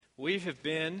We have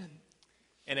been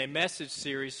in a message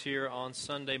series here on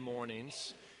Sunday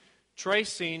mornings,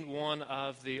 tracing one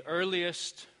of the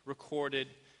earliest recorded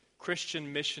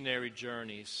Christian missionary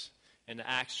journeys in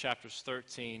Acts chapters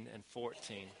 13 and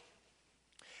 14. And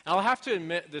I'll have to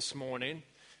admit this morning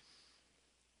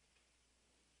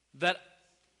that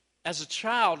as a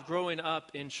child growing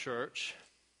up in church,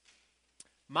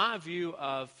 my view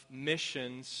of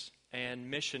missions and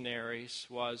missionaries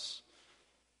was,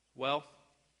 well,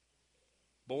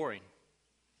 boring.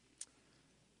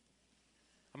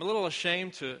 I'm a little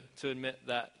ashamed to admit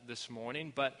that this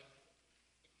morning, but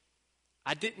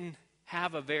I didn't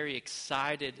have a very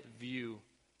excited view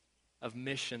of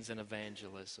missions and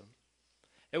evangelism.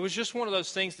 It was just one of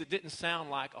those things that didn't sound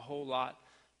like a whole lot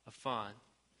of fun.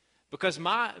 Because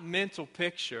my mental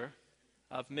picture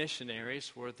of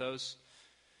missionaries were those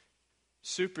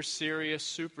super serious,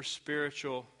 super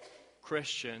spiritual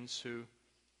Christians who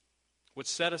would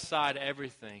set aside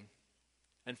everything.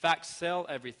 In fact, sell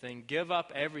everything, give up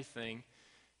everything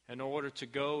in order to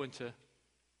go and to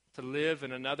live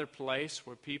in another place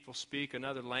where people speak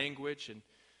another language and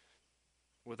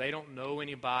where they don't know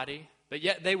anybody. But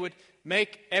yet they would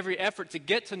make every effort to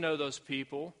get to know those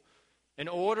people in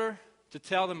order to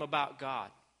tell them about God.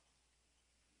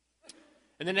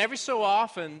 And then every so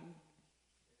often,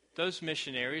 those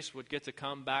missionaries would get to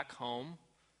come back home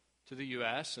to the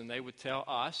U.S. and they would tell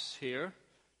us here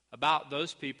about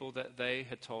those people that they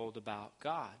had told about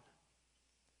God.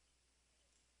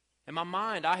 In my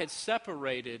mind, I had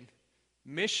separated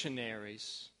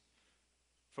missionaries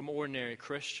from ordinary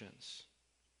Christians.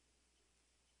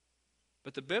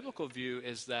 But the biblical view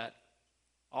is that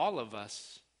all of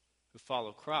us who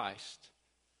follow Christ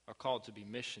are called to be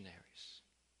missionaries.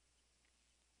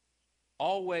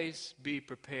 Always be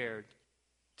prepared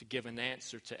to give an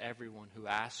answer to everyone who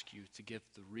asks you to give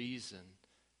the reason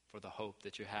for the hope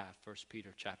that you have. 1 Peter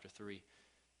chapter 3,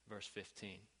 verse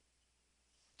 15.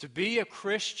 To be a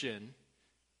Christian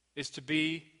is to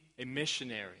be a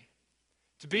missionary.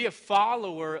 To be a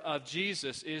follower of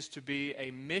Jesus is to be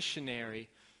a missionary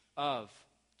of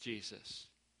Jesus.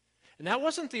 And that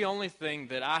wasn't the only thing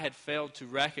that I had failed to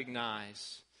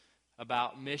recognize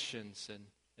about missions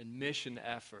and mission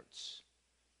efforts.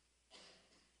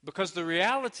 Because the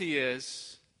reality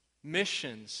is,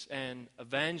 missions and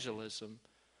evangelism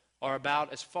are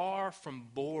about as far from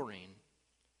boring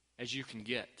as you can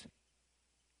get.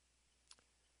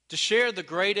 To share the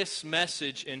greatest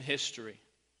message in history,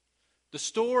 the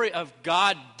story of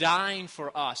God dying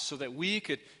for us so that we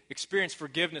could experience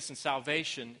forgiveness and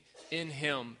salvation in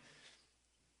Him,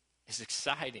 is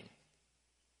exciting.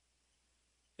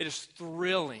 It is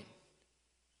thrilling.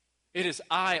 It is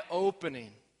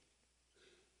eye-opening.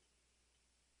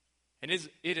 And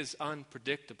it is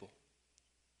unpredictable.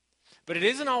 But it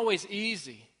isn't always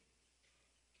easy.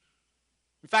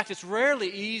 In fact, it's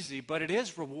rarely easy, but it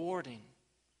is rewarding.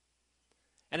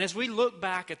 And as we look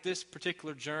back at this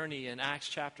particular journey in Acts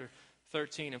chapter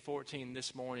 13 and 14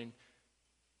 this morning,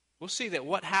 we'll see that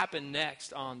what happened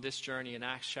next on this journey in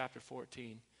Acts chapter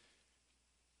 14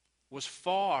 was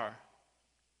far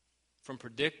from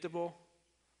predictable,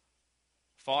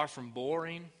 far from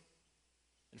boring,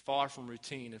 and far from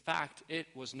routine. In fact, it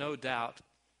was no doubt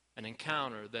an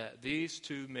encounter that these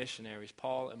two missionaries,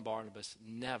 Paul and Barnabas,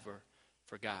 never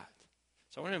forgot.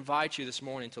 So I want to invite you this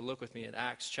morning to look with me at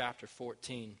Acts chapter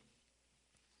 14,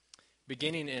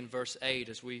 beginning in verse 8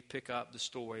 as we pick up the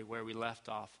story where we left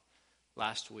off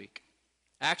last week.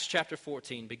 Acts chapter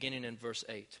 14, beginning in verse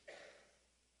 8.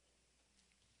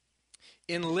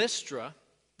 In Lystra,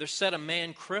 there sat a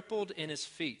man crippled in his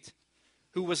feet,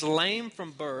 who was lame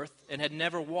from birth and had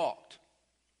never walked.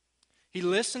 He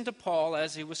listened to Paul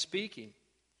as he was speaking.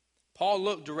 Paul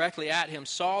looked directly at him,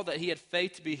 saw that he had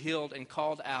faith to be healed, and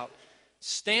called out,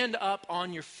 "Stand up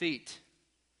on your feet."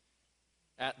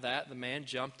 At that, the man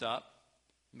jumped up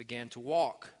and began to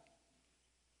walk.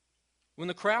 When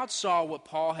the crowd saw what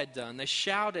Paul had done, they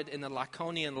shouted in the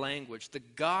Lycaonian language, "The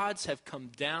gods have come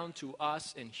down to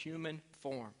us in human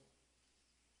form."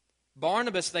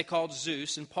 Barnabas they called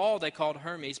Zeus, and Paul they called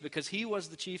Hermes, because he was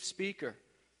the chief speaker.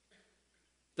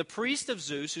 The priest of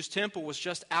Zeus, whose temple was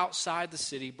just outside the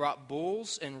city, brought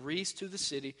bulls and wreaths to the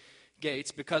city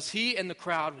gates because he and the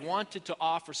crowd wanted to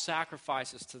offer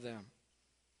sacrifices to them.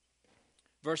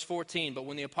 Verse 14, but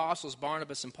when the apostles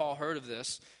Barnabas and Paul heard of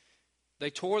this,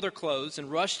 they tore their clothes and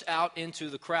rushed out into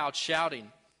the crowd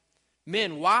shouting,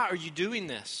 "Men, why are you doing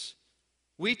this?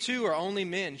 We too are only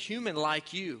men, human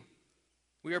like you.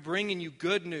 We are bringing you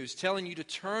good news, telling you to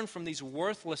turn from these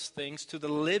worthless things to the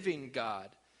living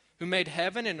God, who made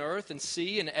heaven and earth and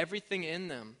sea and everything in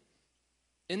them.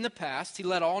 In the past, he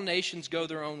let all nations go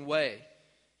their own way.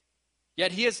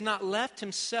 Yet he has not left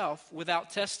himself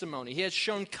without testimony. He has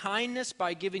shown kindness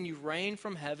by giving you rain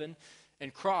from heaven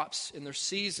and crops in their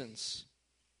seasons.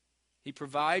 He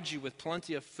provides you with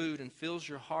plenty of food and fills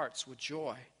your hearts with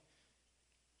joy.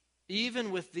 Even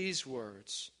with these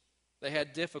words, they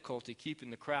had difficulty keeping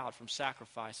the crowd from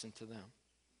sacrificing to them.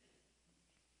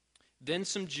 Then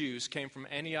some Jews came from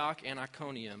Antioch and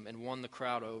Iconium and won the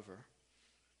crowd over.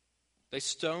 They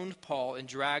stoned Paul and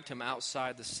dragged him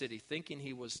outside the city, thinking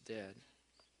he was dead.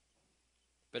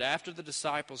 But after the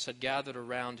disciples had gathered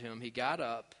around him, he got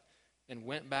up and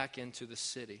went back into the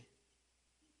city.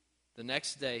 The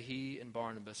next day, he and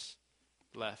Barnabas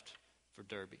left for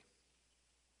Derbe.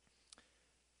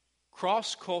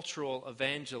 Cross-cultural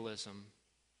evangelism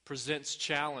presents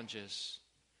challenges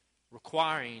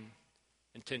requiring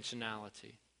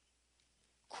intentionality.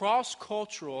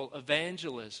 Cross-cultural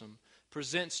evangelism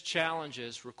presents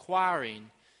challenges requiring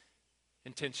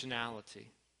intentionality.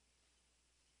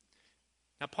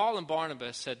 Now, Paul and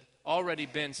Barnabas had already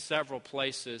been several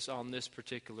places on this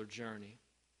particular journey.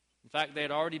 In fact, they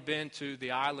had already been to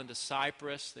the island of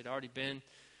Cyprus. They'd already been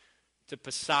to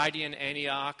Pisidian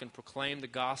Antioch and proclaimed the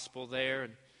gospel there.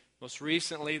 And most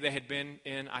recently, they had been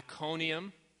in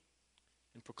Iconium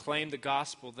and proclaimed the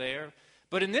gospel there.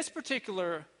 But in this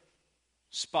particular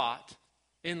spot,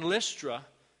 in Lystra,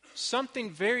 something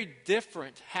very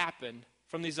different happened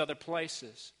from these other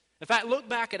places. In fact, look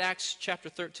back at Acts chapter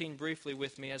 13 briefly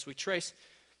with me as we trace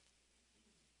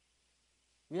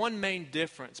one main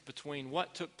difference between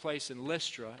what took place in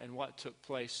Lystra and what took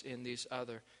place in these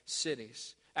other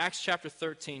cities. Acts chapter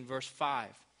 13, verse 5.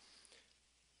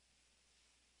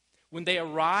 When they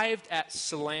arrived at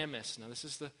Salamis, now this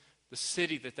is the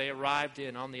city that they arrived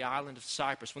in on the island of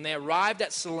Cyprus. When they arrived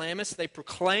at Salamis, they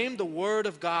proclaimed the word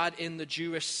of God in the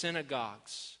Jewish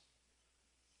synagogues.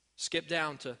 Skip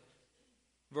down to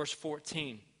verse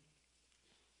 14.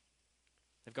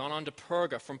 They've gone on to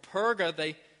Perga. From Perga,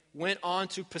 they went on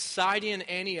to Pisidian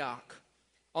Antioch.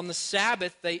 On the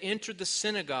Sabbath, they entered the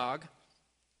synagogue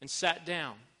and sat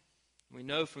down. We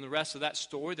know from the rest of that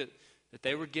story that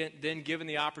they were then given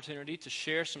the opportunity to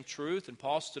share some truth, and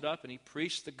Paul stood up and he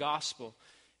preached the gospel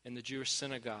in the Jewish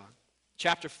synagogue.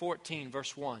 Chapter 14,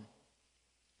 verse 1.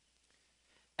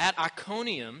 At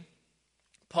Iconium,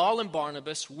 Paul and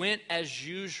Barnabas went as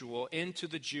usual into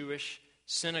the Jewish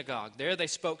synagogue. There they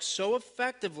spoke so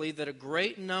effectively that a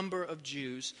great number of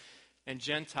Jews and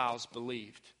Gentiles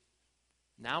believed.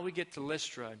 Now we get to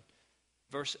Lystra,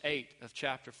 verse 8 of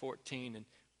chapter 14, and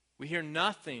we hear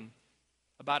nothing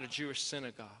about a Jewish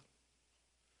synagogue.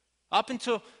 Up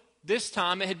until this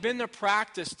time, it had been their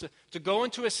practice to go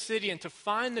into a city and to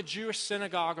find the Jewish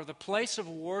synagogue or the place of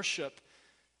worship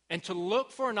and to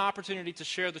look for an opportunity to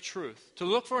share the truth, to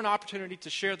look for an opportunity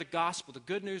to share the gospel, the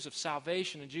good news of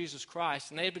salvation in Jesus Christ.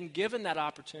 And they had been given that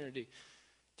opportunity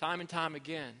time and time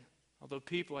again, although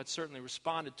people had certainly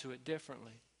responded to it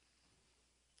differently.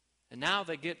 And now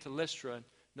they get to Lystra,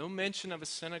 no mention of a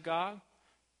synagogue,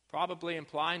 probably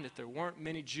implying that there weren't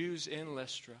many Jews in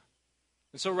Lystra.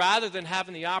 And so rather than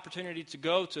having the opportunity to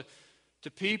go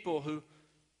to people who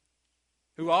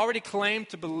already claimed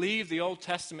to believe the Old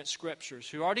Testament Scriptures,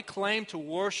 who already claimed to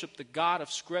worship the God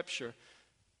of Scripture,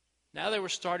 now they were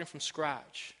starting from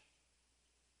scratch.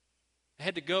 They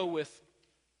had to go with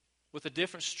a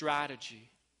different strategy.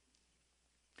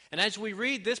 And as we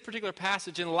read this particular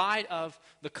passage in light of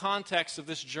the context of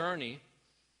this journey,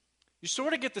 you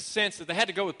sort of get the sense that they had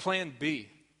to go with plan B.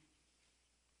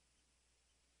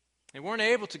 They weren't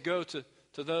able to go to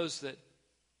those that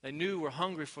they knew were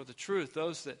hungry for the truth,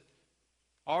 those that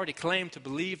already claimed to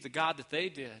believe the God that they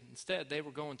did. Instead, they were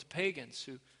going to pagans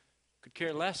who could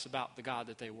care less about the God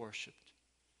that they worshiped.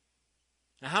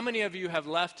 Now, how many of you have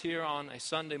left here on a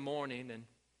Sunday morning and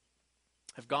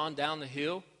have gone down the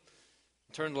hill,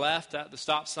 turned left at the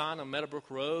stop sign on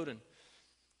Meadowbrook Road, and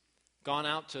gone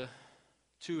out to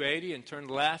 280 and turned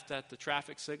left at the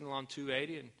traffic signal on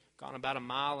 280 and gone about 1.5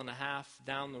 miles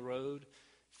down the road,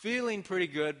 feeling pretty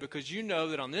good because you know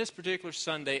that on this particular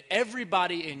Sunday,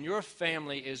 everybody in your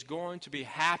family is going to be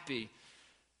happy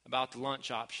about the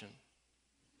lunch option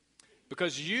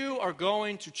because you are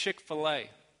going to Chick-fil-A.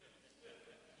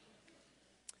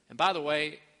 And by the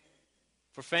way,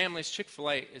 for families,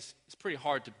 Chick-fil-A is pretty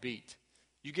hard to beat.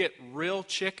 You get real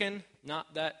chicken,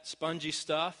 not that spongy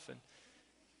stuff, and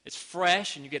it's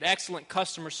fresh, and you get excellent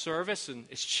customer service, and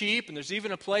it's cheap, and there's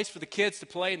even a place for the kids to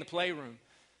play in the playroom.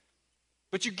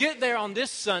 But you get there on this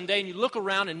Sunday, and you look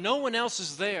around, and no one else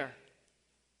is there.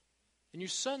 And you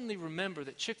suddenly remember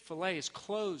that Chick-fil-A is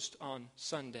closed on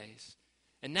Sundays.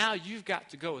 And now you've got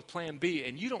to go with plan B,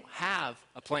 and you don't have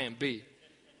a plan B.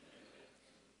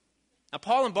 Now,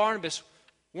 Paul and Barnabas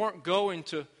weren't going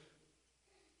to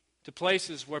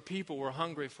places where people were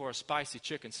hungry for a spicy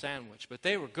chicken sandwich, but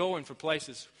they were going for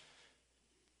places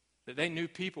that they knew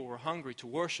people were hungry to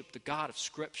worship the God of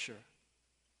Scripture,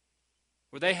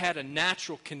 where they had a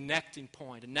natural connecting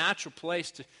point, a natural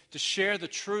place to share the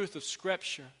truth of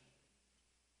Scripture.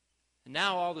 And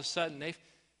now all of a sudden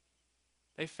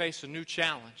they face a new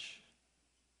challenge.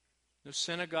 No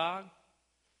synagogue,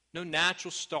 no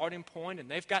natural starting point, and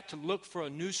they've got to look for a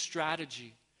new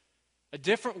strategy, a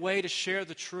different way to share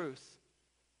the truth.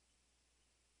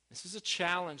 This is a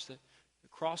challenge that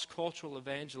cross-cultural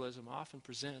evangelism often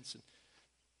presents. And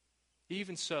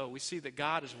even so, we see that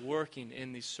God is working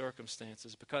in these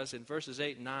circumstances, because in verses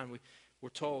 8 and 9, we're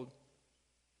told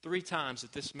 3 times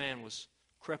that this man was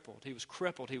crippled. He was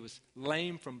crippled. He was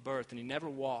lame from birth, and he never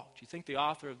walked. You think the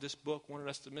author of this book wanted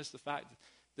us to miss the fact that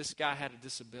this guy had a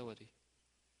disability?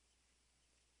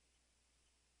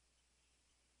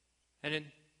 And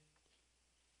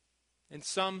in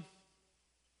some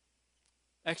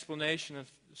explanation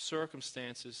of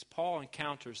circumstances, Paul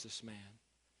encounters this man.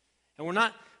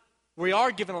 And we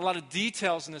are given a lot of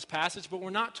details in this passage, but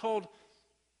we're not told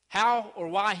how or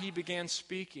why he began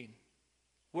speaking,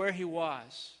 where he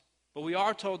was. But we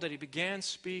are told that he began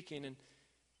speaking, and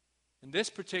this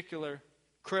particular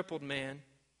crippled man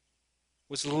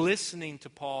was listening to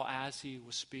Paul as he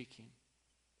was speaking.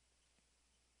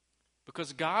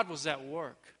 Because God was at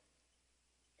work.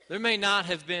 There may not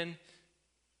have been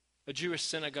a Jewish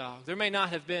synagogue. There may not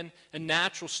have been a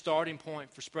natural starting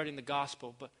point for spreading the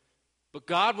gospel, but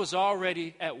God was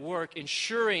already at work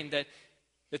ensuring that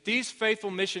these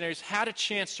faithful missionaries had a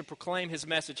chance to proclaim his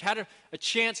message, had a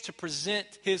chance to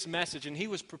present his message, and he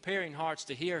was preparing hearts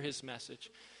to hear his message.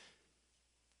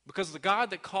 Because the God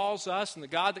that calls us and the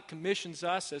God that commissions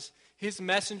us as his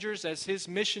messengers, as his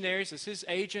missionaries, as his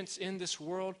agents in this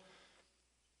world,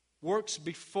 works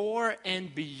before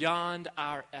and beyond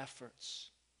our efforts.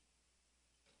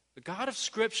 The God of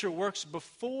Scripture works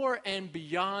before and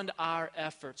beyond our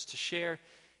efforts to share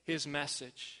his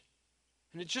message.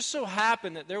 And it just so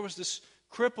happened that there was this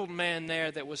crippled man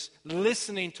there that was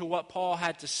listening to what Paul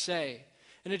had to say.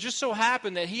 And it just so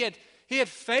happened that he had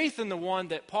faith in the one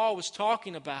that Paul was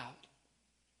talking about.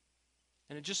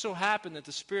 And it just so happened that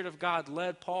the Spirit of God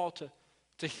led Paul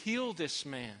to heal this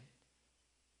man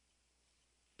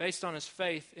based on his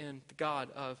faith in the God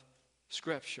of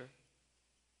Scripture.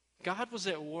 God was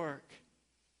at work,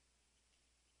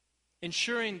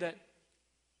 ensuring that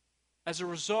as a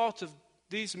result of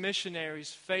these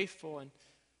missionaries' faithful and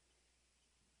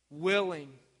willing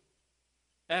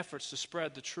efforts to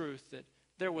spread the truth, that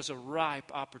there was a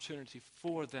ripe opportunity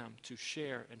for them to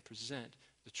share and present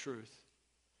the truth.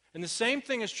 And the same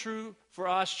thing is true for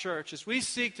us, church, as we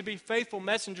seek to be faithful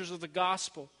messengers of the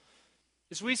gospel,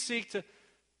 as we seek to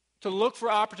look for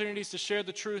opportunities to share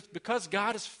the truth. Because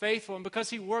God is faithful and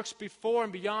because he works before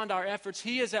and beyond our efforts,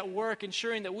 he is at work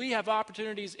ensuring that we have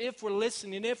opportunities, if we're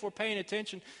listening, if we're paying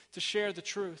attention, to share the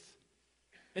truth.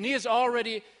 And he is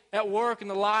already at work in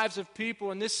the lives of people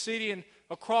in this city and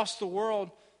across the world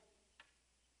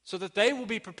so that they will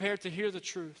be prepared to hear the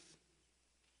truth.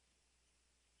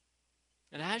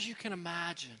 And as you can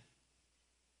imagine,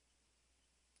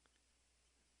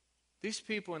 these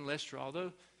people in Lystra,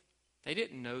 although they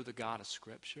didn't know the God of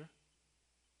Scripture,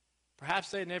 perhaps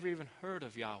they had never even heard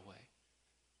of Yahweh,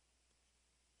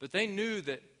 but they knew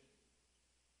that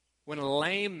when a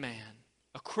lame man,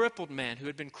 a crippled man who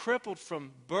had been crippled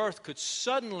from birth could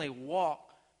suddenly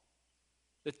walk,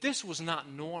 that this was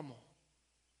not normal.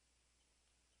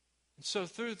 And so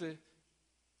through the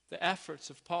efforts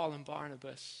of Paul and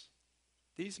Barnabas,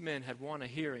 these men had won a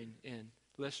hearing in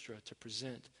Lystra to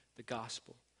present the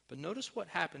gospel. But notice what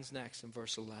happens next in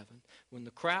verse 11. When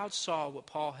the crowd saw what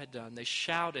Paul had done, they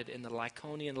shouted in the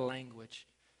Lycaonian language,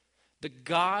 "The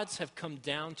gods have come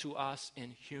down to us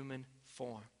in human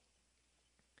form."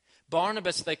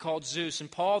 Barnabas they called Zeus,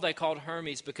 and Paul they called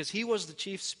Hermes, because he was the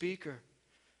chief speaker.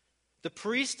 The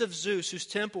priest of Zeus, whose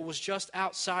temple was just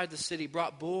outside the city,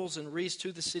 brought bulls and wreaths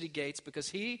to the city gates because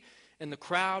he and the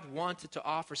crowd wanted to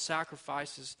offer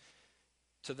sacrifices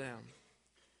to them.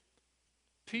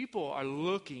 People are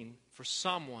looking for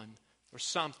someone or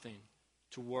something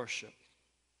to worship.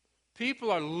 People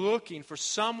are looking for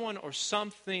someone or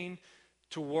something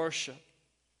to worship.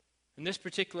 In this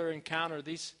particular encounter,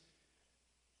 these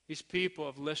people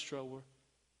of Lystra were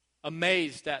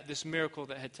amazed at this miracle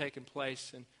that had taken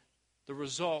place. And the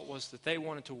result was that they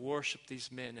wanted to worship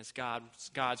these men as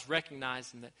gods,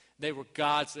 recognizing that they were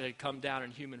gods that had come down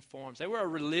in human forms. They were a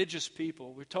religious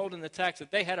people. We're told in the text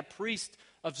that they had a priest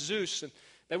of Zeus, and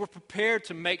they were prepared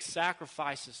to make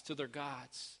sacrifices to their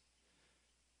gods.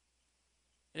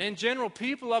 And in general,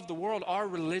 people of the world are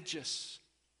religious.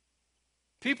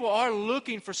 People are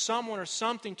looking for someone or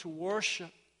something to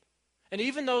worship. And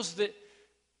even those that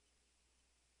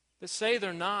say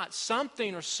they're not,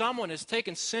 something or someone has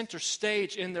taken center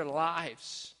stage in their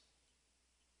lives.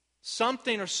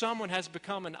 Something or someone has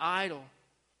become an idol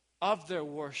of their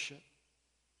worship.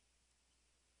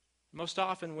 Most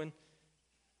often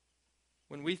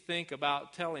when we think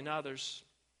about telling others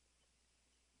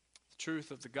the truth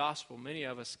of the gospel, many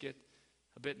of us get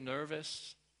a bit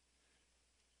nervous,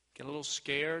 get a little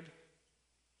scared.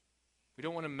 We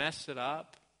don't want to mess it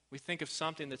up. We think of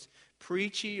something that's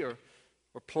preachy or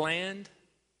planned.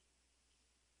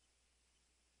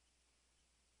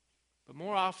 But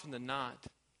more often than not, the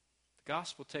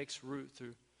gospel takes root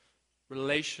through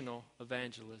relational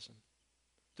evangelism,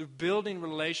 through building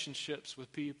relationships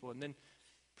with people and then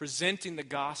presenting the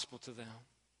gospel to them.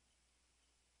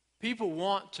 People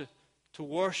want to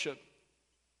worship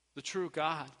the true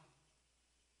God.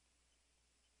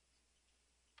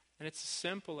 And it's as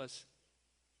simple as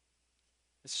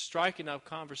striking up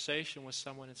conversation with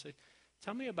someone and say,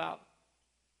 tell me about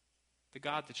the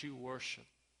God that you worship.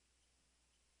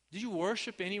 Do you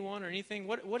worship anyone or anything?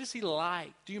 What is he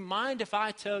like? Do you mind if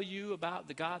I tell you about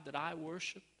the God that I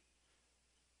worship?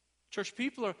 Church,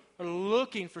 people are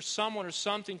looking for someone or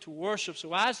something to worship.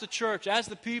 So as the church, as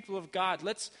the people of God,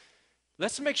 let's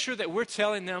make sure that we're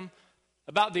telling them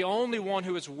about the only one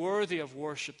who is worthy of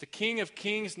worship, the King of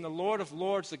Kings and the Lord of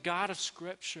Lords, the God of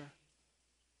Scripture,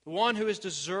 the one who is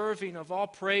deserving of all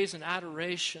praise and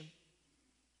adoration,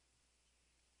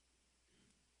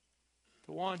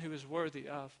 the one who is worthy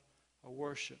of our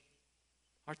worship.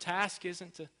 Our task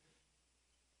isn't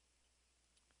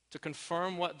to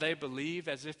confirm what they believe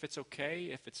as if it's okay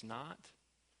if it's not.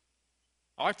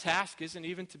 Our task isn't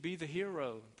even to be the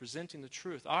hero in presenting the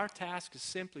truth. Our task is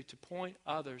simply to point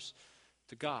others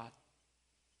to God.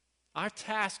 Our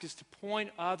task is to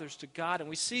point others to God, and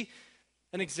we see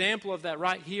an example of that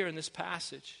right here in this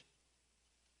passage.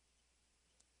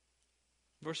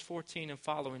 Verse 14 and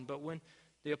following, but when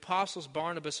the apostles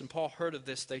Barnabas and Paul heard of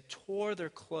this, they tore their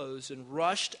clothes and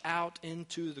rushed out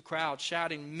into the crowd,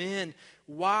 shouting, "Men,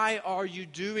 why are you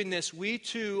doing this? We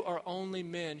too are only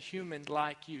men, human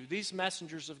like you." These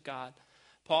messengers of God,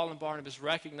 Paul and Barnabas,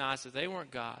 recognized that they weren't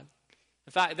God.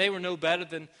 In fact, they were no better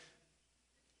than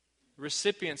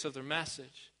recipients of their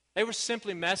message. They were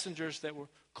simply messengers that were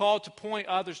called to point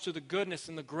others to the goodness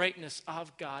and the greatness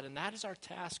of God. And that is our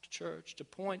task, church, to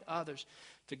point others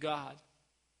to God.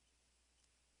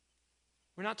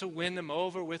 We're not to win them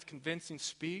over with convincing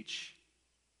speech.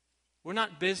 We're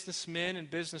not businessmen and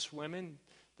businesswomen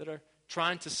that are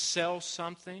trying to sell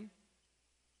something.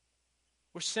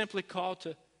 We're simply called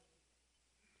to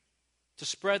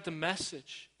spread the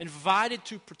message, invited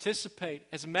to participate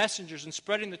as messengers in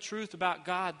spreading the truth about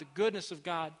God, the goodness of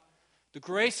God, the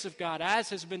grace of God, as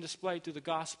has been displayed through the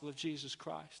gospel of Jesus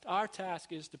Christ. Our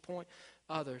task is to point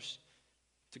others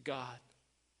to God.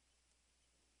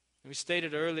 And we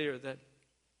stated earlier that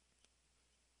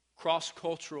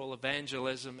cross-cultural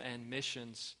evangelism and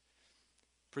missions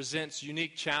presents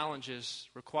unique challenges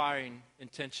requiring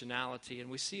intentionality. And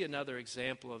we see another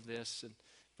example of this in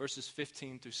verses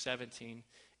 15 through 17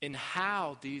 in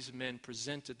how these men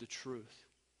presented the truth.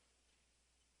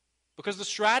 Because the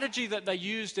strategy that they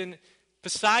used in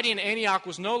Pisidian Antioch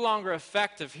was no longer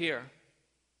effective here.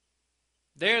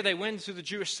 There they went to the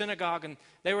Jewish synagogue and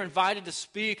they were invited to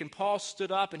speak, and Paul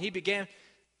stood up and he began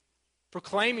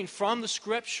proclaiming from the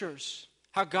Scriptures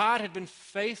how God had been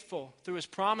faithful through his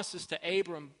promises to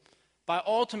Abram by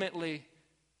ultimately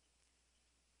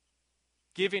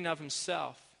giving of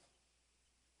himself,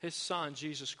 his Son,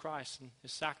 Jesus Christ, and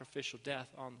his sacrificial death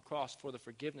on the cross for the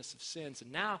forgiveness of sins.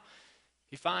 And now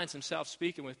he finds himself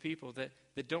speaking with people that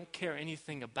don't care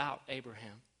anything about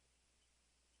Abraham.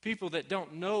 People that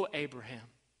don't know Abraham.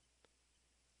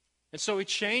 And so he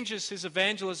changes his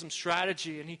evangelism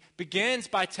strategy, and he begins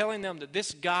by telling them that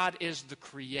this God is the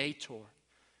Creator.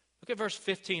 Look at verse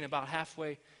 15, about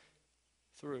halfway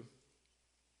through.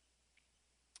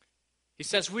 He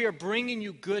says, "We are bringing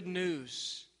you good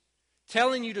news,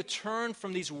 telling you to turn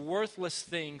from these worthless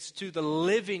things to the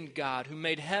living God who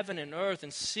made heaven and earth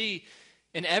and sea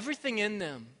and everything in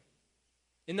them.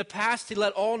 In the past, he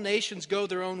let all nations go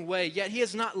their own way, yet he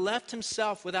has not left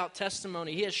himself without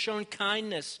testimony. He has shown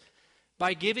kindness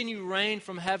By giving you rain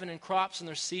from heaven and crops in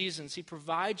their seasons, He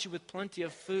provides you with plenty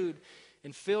of food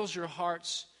and fills your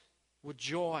hearts with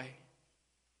joy.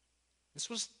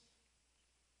 This was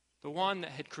the one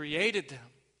that had created them.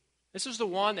 This was the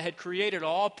one that had created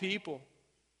all people.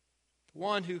 The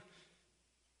one who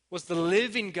was the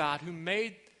living God, who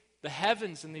made the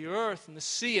heavens and the earth and the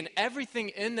sea and everything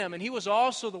in them. And He was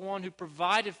also the one who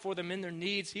provided for them in their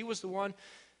needs. He was the one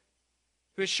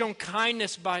who has shown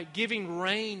kindness by giving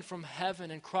rain from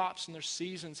heaven and crops in their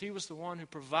seasons. He was the one who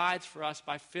provides for us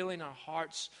by filling our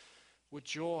hearts with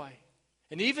joy.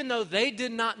 And even though they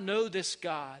did not know this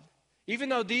God, even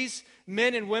though these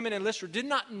men and women in Lystra did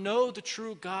not know the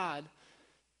true God,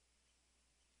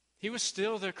 He was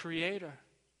still their creator.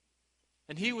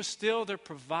 And He was still their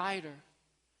provider.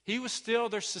 He was still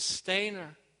their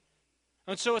sustainer.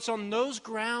 And so it's on those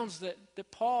grounds that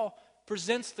Paul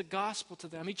presents the gospel to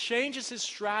them. He changes his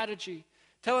strategy,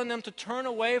 telling them to turn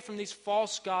away from these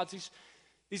false gods,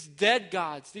 these dead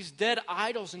gods, these dead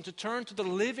idols, and to turn to the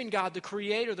living God, the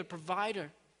creator, the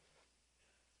provider,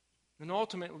 and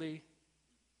ultimately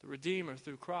the Redeemer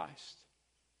through Christ.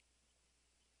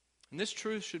 And this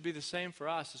truth should be the same for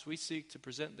us as we seek to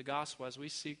present the gospel, as we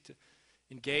seek to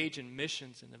engage in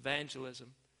missions and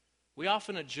evangelism. We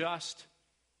often adjust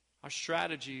our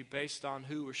strategy based on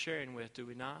who we're sharing with, do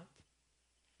we not?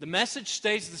 The message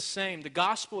stays the same. The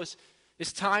gospel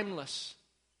is timeless.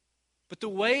 But the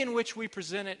way in which we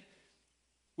present it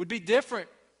would be different,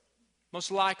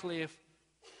 most likely,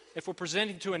 if we're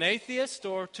presenting to an atheist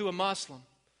or to a Muslim.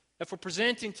 If we're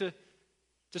presenting to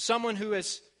someone who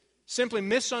has simply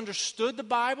misunderstood the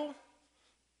Bible,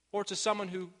 or to someone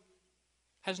who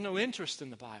has no interest in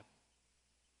the Bible.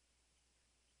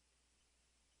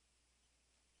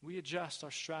 We adjust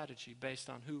our strategy based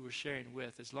on who we're sharing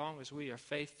with, as long as we are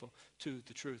faithful to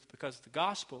the truth, because the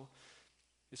gospel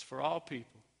is for all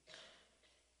people.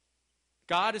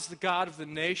 God is the God of the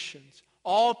nations.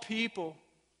 All people,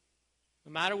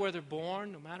 no matter where they're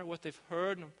born, no matter what they've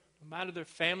heard, no matter their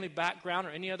family background or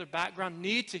any other background,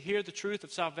 need to hear the truth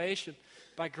of salvation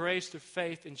by grace through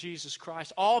faith in Jesus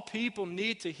Christ. All people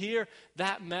need to hear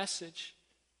that message.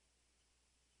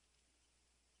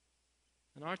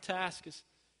 And our task is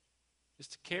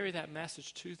to carry that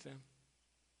message to them,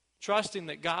 trusting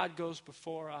that God goes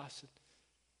before us,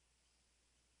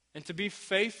 and to be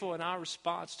faithful in our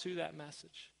response to that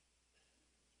message.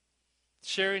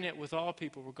 Sharing it with all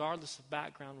people, regardless of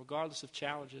background, regardless of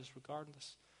challenges,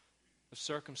 regardless of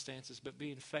circumstances, but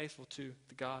being faithful to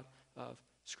the God of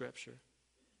Scripture.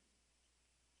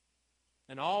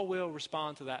 And all will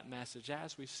respond to that message,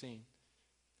 as we've seen.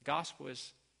 The gospel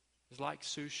is like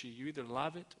sushi. You either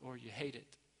love it or you hate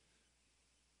it.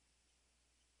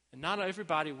 And not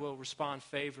everybody will respond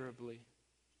favorably. In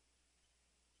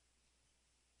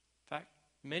fact,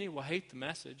 many will hate the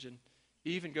message and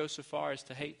even go so far as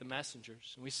to hate the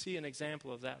messengers. And we see an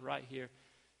example of that right here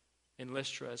in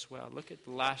Lystra as well. Look at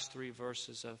the last 3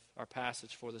 verses of our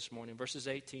passage for this morning, verses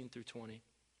 18 through 20.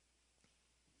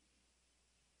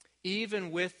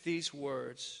 Even with these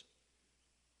words,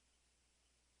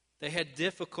 they had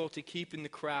difficulty keeping the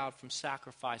crowd from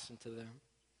sacrificing to them.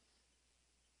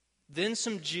 Then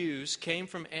some Jews came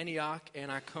from Antioch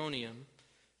and Iconium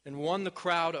and won the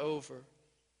crowd over.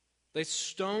 They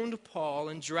stoned Paul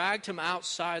and dragged him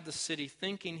outside the city,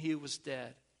 thinking he was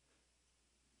dead.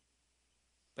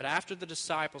 But after the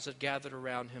disciples had gathered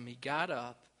around him, he got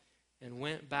up and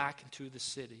went back into the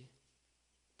city.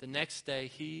 The next day,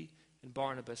 he and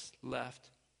Barnabas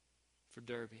left for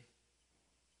Derbe.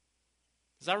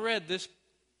 As I read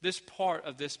this part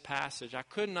of this passage, I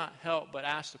could not help but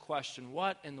ask the question,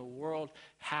 what in the world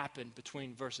happened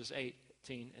between verses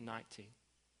 18 and 19?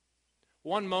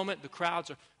 One moment, the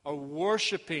crowds are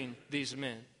worshiping these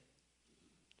men.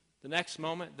 The next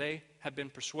moment, they have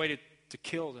been persuaded to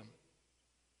kill them.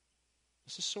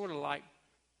 This is sort of like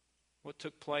what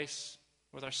took place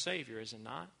with our Savior, is it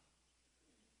not?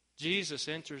 Jesus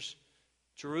enters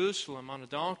Jerusalem on a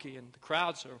donkey, and the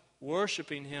crowds are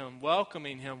worshiping Him,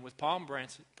 welcoming Him with palm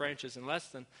branches, and less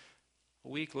than a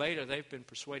week later, they've been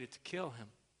persuaded to kill Him.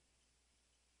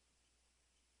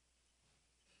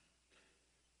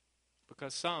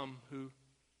 Because some who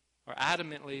are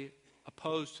adamantly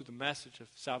opposed to the message of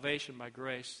salvation by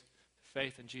grace,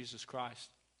 faith in Jesus Christ,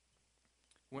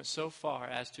 went so far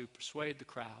as to persuade the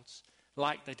crowds,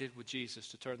 like they did with Jesus,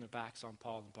 to turn their backs on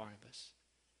Paul and Barnabas.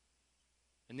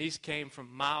 And these came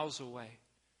from miles away,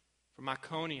 from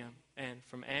Iconium and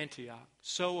from Antioch,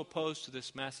 so opposed to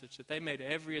this message that they made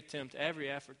every attempt, every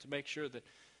effort to make sure that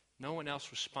no one else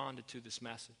responded to this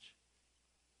message.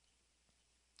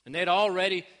 And they had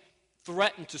already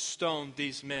threatened to stone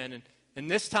these men. And And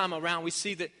this time around, we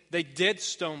see that they did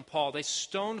stone Paul. They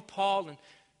stoned Paul and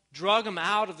drug him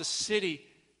out of the city,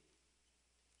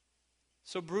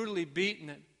 so brutally beaten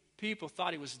that people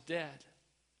thought he was dead.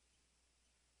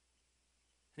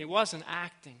 And he wasn't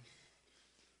acting.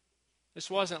 This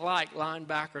wasn't like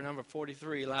linebacker number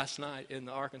 43 last night in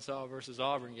the Arkansas versus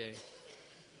Auburn game.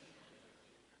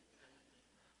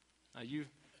 Now, you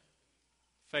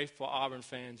faithful Auburn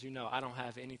fans, you know I don't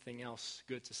have anything else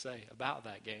good to say about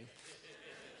that game.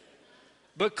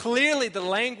 But clearly the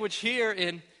language here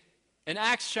in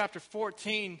Acts chapter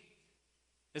 14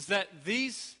 is that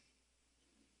these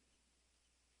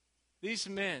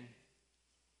men,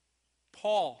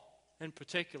 Paul in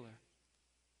particular,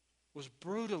 was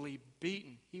brutally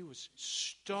beaten. He was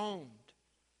stoned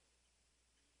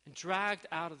and dragged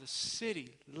out of the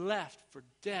city, left for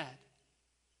dead.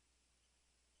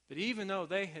 But even though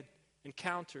they had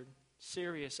encountered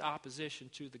serious opposition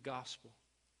to the gospel,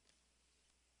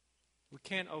 we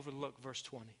can't overlook verse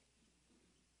 20.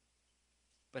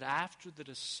 But after the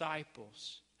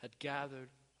disciples had gathered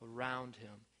around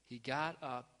him, he got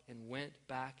up and went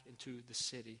back into the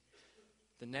city.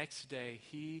 The next day,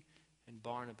 he and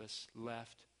Barnabas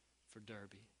left for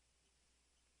Derbe.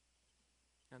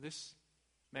 Now this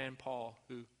man, Paul,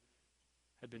 who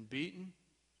had been beaten,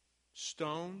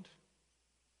 stoned,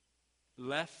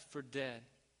 left for dead,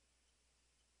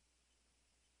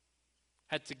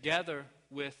 had together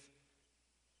with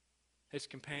his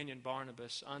companion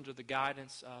Barnabas, under the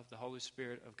guidance of the Holy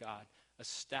Spirit of God,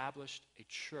 established a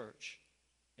church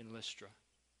in Lystra.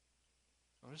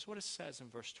 Notice what it says in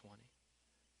verse 20.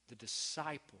 The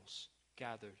disciples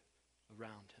gathered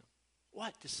around him.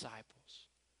 What disciples?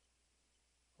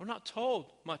 We're not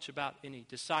told much about any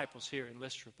disciples here in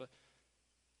Lystra, but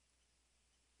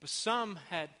some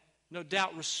had no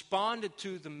doubt responded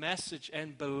to the message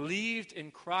and believed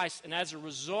in Christ. And as a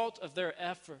result of their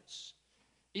efforts,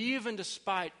 even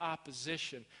despite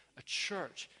opposition, a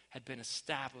church had been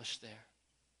established there.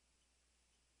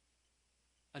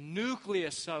 A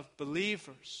nucleus of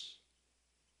believers.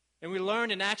 And we learn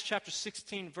in Acts chapter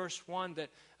 16, verse 1, that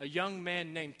a young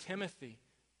man named Timothy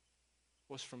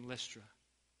was from Lystra.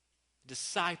 A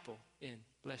disciple in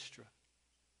Lystra.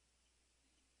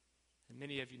 And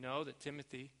many of you know that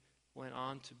Timothy went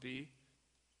on to be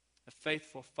a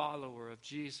faithful follower of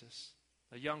Jesus,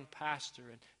 a young pastor,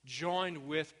 and joined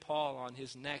with Paul on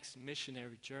his next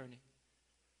missionary journey.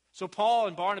 So Paul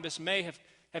and Barnabas may have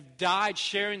died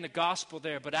sharing the gospel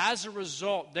there, but as a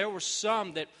result, there were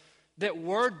some that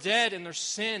were dead in their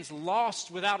sins,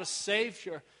 lost without a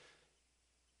Savior,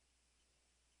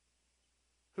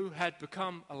 who had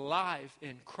become alive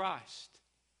in Christ,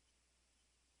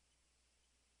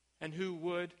 and who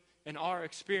would and are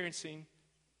experiencing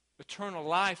eternal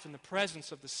life in the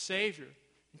presence of the Savior.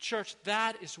 And church,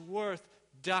 that is worth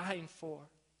dying for.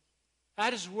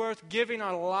 That is worth giving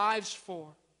our lives for.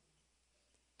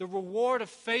 The reward of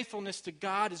faithfulness to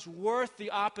God is worth the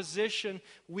opposition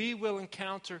we will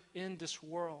encounter in this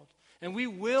world. And we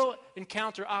will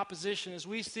encounter opposition as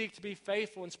we seek to be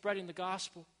faithful in spreading the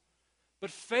gospel.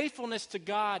 But faithfulness to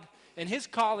God and His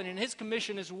calling and His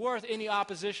commission is worth any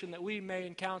opposition that we may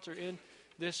encounter in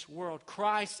this world.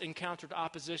 Christ encountered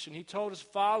opposition. He told His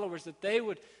followers that they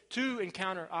would too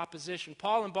encounter opposition.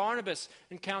 Paul and Barnabas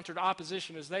encountered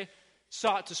opposition as they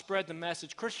sought to spread the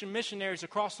message. Christian missionaries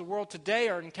across the world today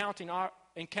are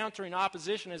encountering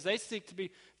opposition as they seek to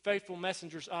be faithful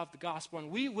messengers of the gospel. And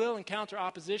we will encounter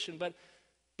opposition, but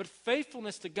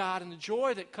faithfulness to God and the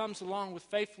joy that comes along with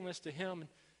faithfulness to Him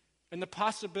and the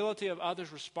possibility of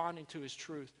others responding to His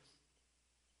truth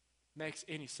makes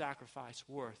any sacrifice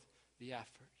worth the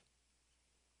effort.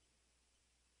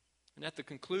 And at the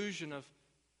conclusion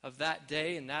of that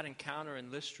day and that encounter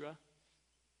in Lystra,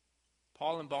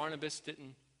 Paul and Barnabas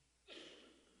didn't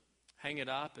hang it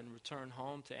up and return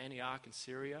home to Antioch in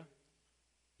Syria.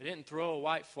 They didn't throw a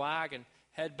white flag and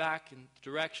head back in the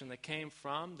direction they came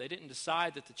from. They didn't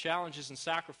decide that the challenges and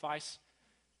sacrifice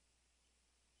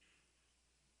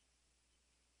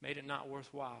made it not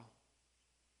worthwhile.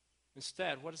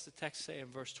 Instead, what does the text say in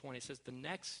verse 20? It says, the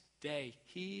next day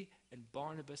he and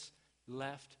Barnabas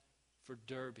left for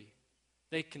Derbe.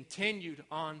 They continued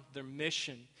on their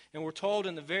mission. And we're told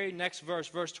in the very next verse,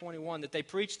 verse 21, that they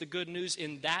preached the good news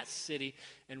in that city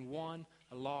and won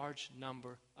a large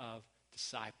number of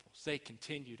disciples. They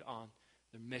continued on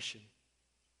their mission.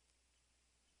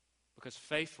 Because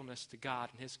faithfulness to God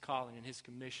and His calling and His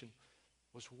commission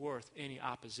was worth any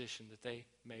opposition that they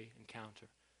may encounter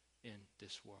in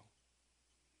this world.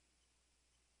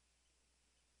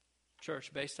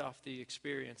 Church, based off the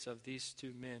experience of these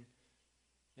two men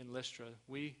in Lystra,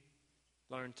 we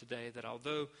learned today that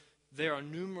although there are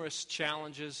numerous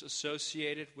challenges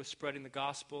associated with spreading the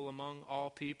gospel among all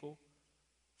people,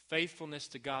 faithfulness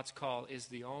to God's call is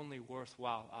the only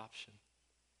worthwhile option.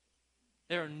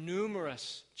 There are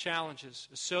numerous challenges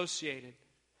associated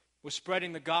with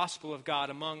spreading the gospel of God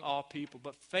among all people,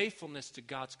 but faithfulness to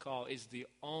God's call is the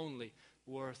only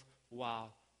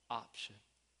worthwhile option.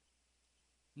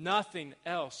 Nothing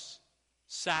else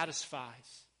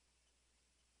satisfies.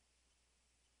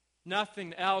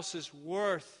 Nothing else is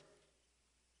worth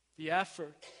the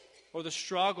effort or the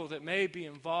struggle that may be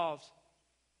involved.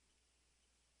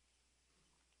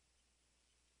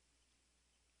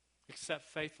 Except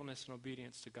faithfulness and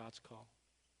obedience to God's call.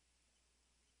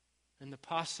 And the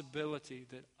possibility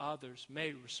that others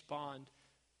may respond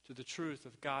to the truth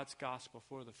of God's gospel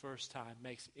for the first time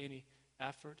makes any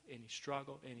effort, any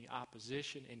struggle, any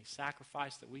opposition, any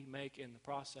sacrifice that we make in the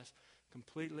process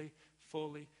completely,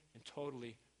 fully, and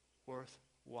totally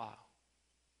worthwhile.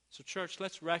 So church,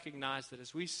 let's recognize that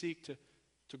as we seek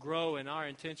to grow in our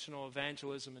intentional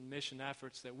evangelism and mission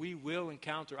efforts, that we will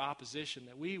encounter opposition,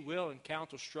 that we will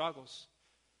encounter struggles,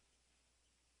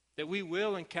 that we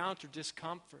will encounter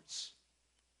discomforts.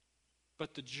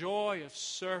 But the joy of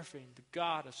serving the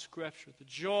God of Scripture, the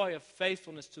joy of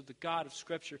faithfulness to the God of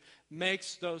Scripture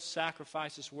makes those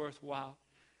sacrifices worthwhile.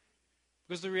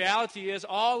 Because the reality is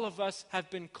all of us have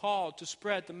been called to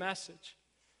spread the message.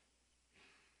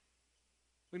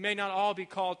 We may not all be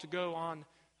called to go on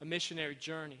a missionary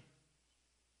journey.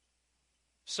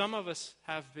 Some of us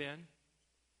have been,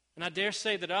 and I dare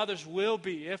say that others will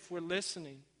be if we're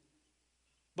listening.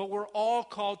 But we're all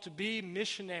called to be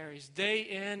missionaries day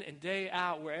in and day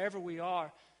out, wherever we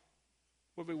are,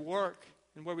 where we work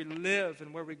and where we live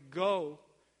and where we go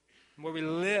and where we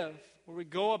live, where we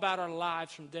go about our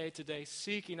lives from day to day,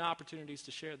 seeking opportunities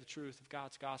to share the truth of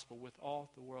God's gospel with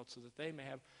all the world so that they may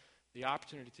have the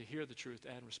opportunity to hear the truth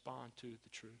and respond to the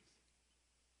truth.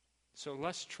 So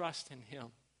let's trust in Him.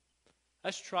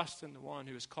 Let's trust in the one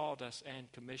who has called us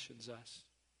and commissions us,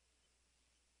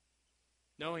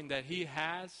 knowing that He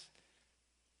has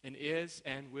and is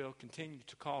and will continue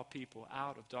to call people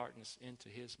out of darkness into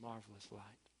His marvelous light.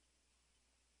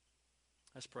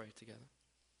 Let's pray together.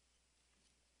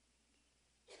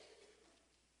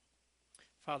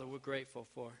 Father, we're grateful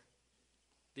for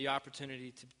the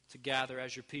opportunity to gather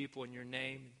as your people in your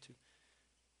name, and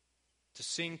to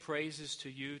sing praises to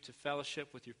you, to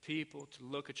fellowship with your people, to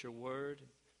look at your word.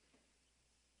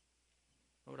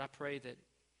 Lord, I pray that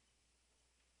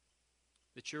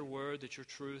your word, that your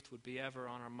truth would be ever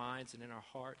on our minds and in our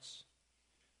hearts.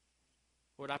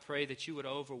 Lord, I pray that you would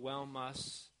overwhelm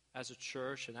us as a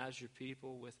church and as your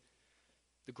people with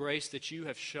the grace that you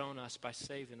have shown us by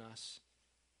saving us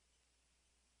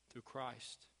through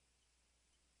Christ.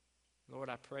 Lord,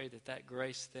 I pray that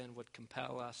grace then would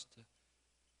compel us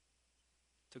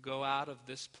to go out of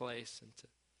this place and to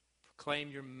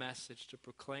proclaim your message, to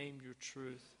proclaim your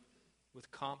truth with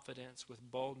confidence, with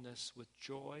boldness, with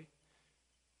joy,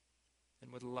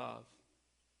 and with love,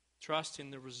 trusting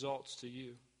the results to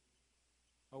you.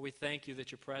 Oh, we thank you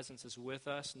that your presence is with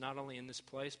us, not only in this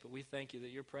place, but we thank you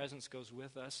that your presence goes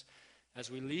with us as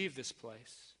we leave this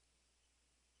place.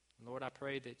 And Lord, I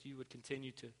pray that you would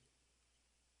continue to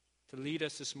lead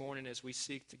us this morning as we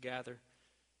seek to gather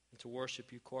and to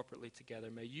worship you corporately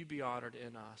together. May you be honored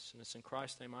in us. And it's in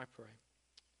Christ's name I pray.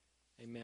 Amen.